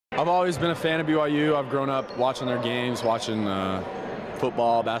I've always been a fan of BYU. I've grown up watching their games, watching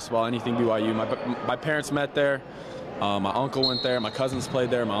football, basketball, anything BYU. My parents met there. My uncle went there. My cousins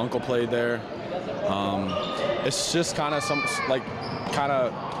played there. My uncle played there. It's just kind of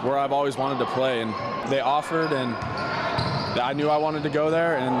where I've always wanted to play, and they offered, and I knew I wanted to go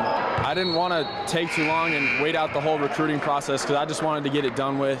there, and I didn't want to take too long and wait out the whole recruiting process because I just wanted to get it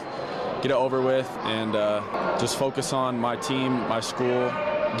done with, get it over with, and just focus on my team, my school,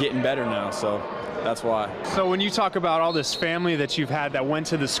 getting better now. So that's why. So when you talk about all this family that you've had that went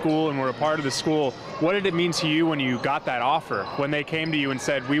to the school and were a part of the school, what did it mean to you when you got that offer, when they came to you and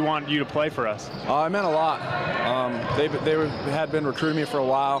said, we want you to play for us? It meant a lot. They had been recruiting me for a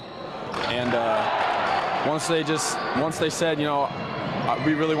while, and once they said, you know,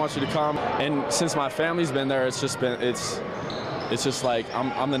 we really want you to come, and since my family's been there, it's just like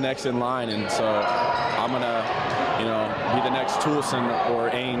I'm the next in line, and so I'm gonna, you know, be the next Toolson or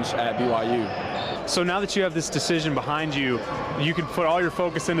Ainge at BYU. So now that you have this decision behind you, you can put all your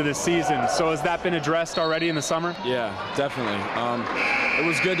focus into this season. So has that been addressed already in the summer? Yeah, definitely. It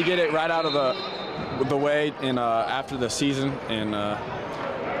was good to get it right out of the way in after the season, and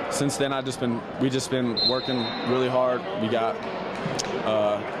since then we've just been working really hard.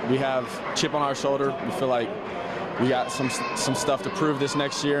 We have chip on our shoulder. We feel like we got some stuff to prove this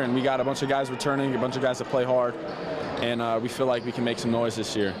next year, and we got a bunch of guys returning, a bunch of guys that play hard, and we feel like we can make some noise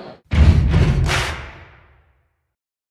this year.